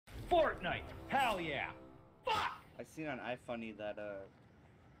Fortnite. Hell yeah. Fuck. I seen on iFunny that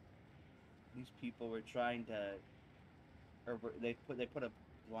these people were trying to, or they put a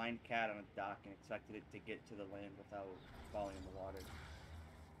blind cat on a dock and expected it to get to the land without falling in the water.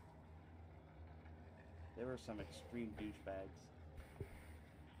 There were some extreme douchebags.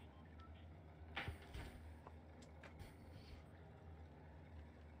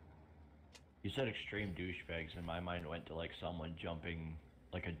 You said extreme douchebags, and my mind went to like someone jumping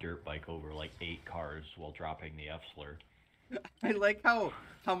like a dirt bike over like 8 cars while dropping the F slur. I like how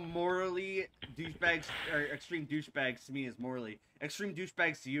morally douchebags or extreme douchebags to me is morally. Extreme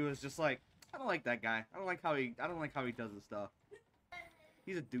douchebags to you is just like, I don't like that guy. I don't like how he does his stuff.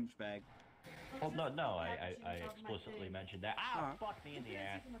 He's a douchebag. Well, no, I explicitly mentioned that. Ah, fuck me in the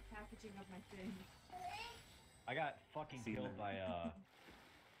ass. I got fucking killed by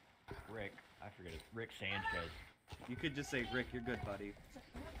Rick. I forget it. Rick Sanchez. You could just say, Rick, you're good, buddy.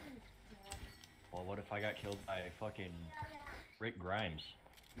 Well, what if I got killed by fucking Rick Grimes?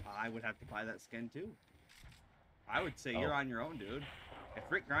 I would have to buy that skin too. I would say you're on your own, dude. If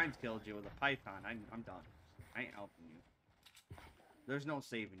Rick Grimes killed you with a python, I'm done. I ain't helping you. There's no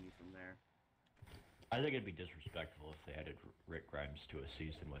saving you from there. I think it'd be disrespectful if they added Rick Grimes to a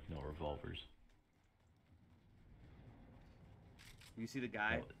season with no revolvers. You see the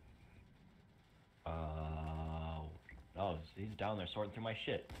guy? Oh, he's down there sorting through my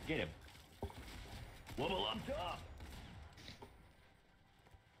shit. Get him. Wubble up top!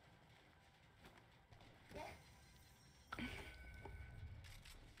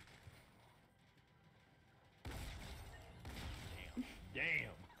 Damn.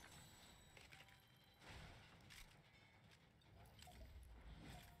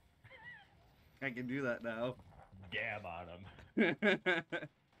 I can do that now. Dab on him.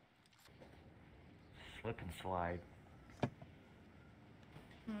 Slip and slide.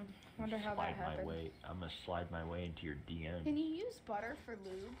 Wonder how that happened. I'm gonna slide my way into your DM. Can you use butter for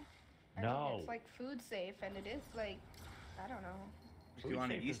lube? I No. mean, it's like food safe, and it is like, I don't know. If you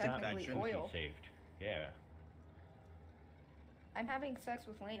want to yeast infection. Oil. Saved. Yeah. I'm having sex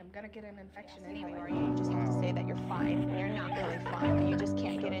with Lane. I'm gonna get an infection anyway. Or you just have to say that you're fine when you're not really fine, but you just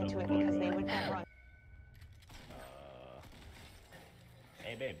can't get into it because they would never run.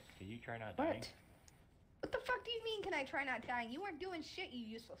 Hey babe, can you try not What? dying? What the fuck do you mean, can I try not dying? You weren't doing shit, you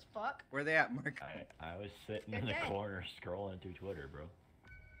useless fuck. Where they at, Mark? I was sitting in You're the dead. corner scrolling through Twitter, bro.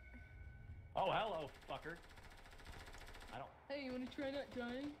 Oh, hello, fucker. I don't... Hey, you wanna try not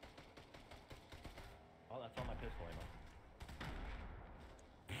dying? Oh, that's on my pistol ammo.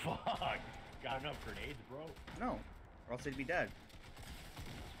 Fuck! Got enough grenades, bro? No, or else they'd be dead.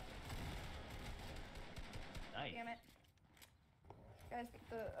 Nice. Damn it. Guys, get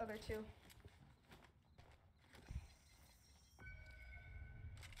the other two.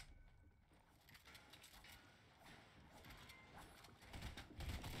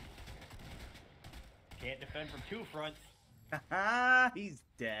 Can't defend from 2 fronts. Haha, he's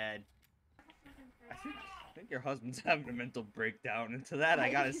dead. I think your husband's having a mental breakdown, and to that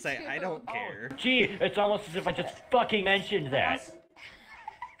I gotta say, I don't care. Oh, gee, it's almost as if I just fucking mentioned that.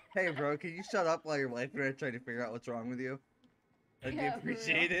 Hey bro, can you shut up while your wife and I are trying to figure out what's wrong with you? That'd be Yeah, for real.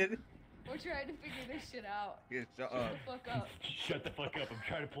 appreciated. We're trying to figure this shit out. Yeah, shut Shut up. the fuck up. Shut the fuck up, I'm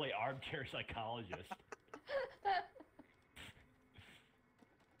trying to play armchair psychologist.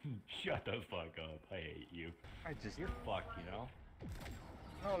 Shut the fuck up, I hate you. You're fucked, you know?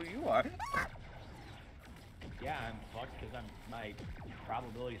 Oh, you are. Yeah, I'm fucked because my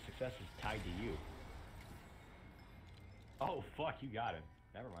probability of success is tied to you. Oh, fuck, you got him.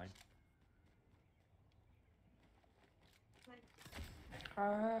 Never mind.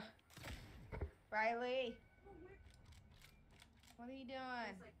 Riley. What are you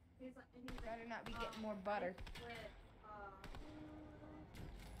doing? Better not be getting more butter.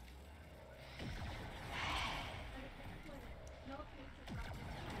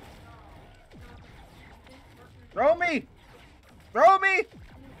 Throw me! Throw me!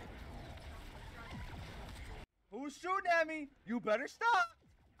 Who's shooting at me? You better stop!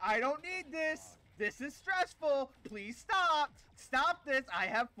 I don't need this! This is stressful! Please stop! Stop this! I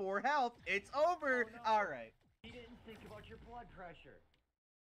have 4 health! It's over! Oh, no. Alright. You didn't think about your blood pressure.